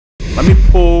Let me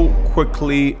pull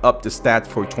quickly up the stats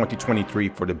for 2023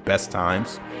 for the best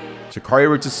times. Sha'Carri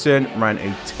Richardson ran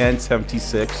a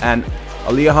 10:76, and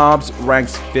Aleia Hobbs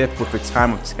ranks 5th with a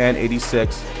time of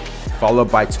 10:86,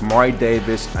 followed by Tamari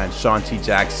Davis and Shanti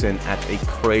Jackson at a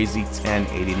crazy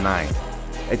 10:89.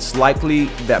 It's likely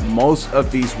that most of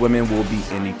these women will be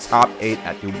in the top 8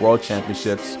 at the World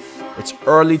Championships. It's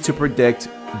early to predict,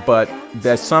 but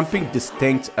there's something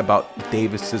distinct about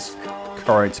Davis's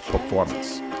current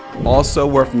performance. Also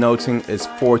worth noting is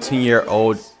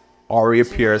 14-year-old Aria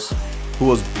Pearce, who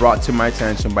was brought to my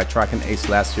attention by Track and Ace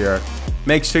last year.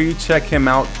 Make sure you check him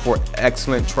out for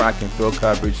excellent track and field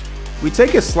coverage. We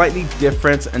take a slightly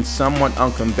different and somewhat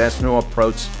unconventional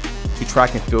approach to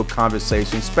track and field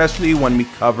conversation, especially when we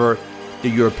cover the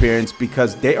Europeans,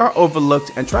 because they are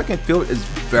overlooked and track and field is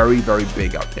very, very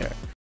big out there.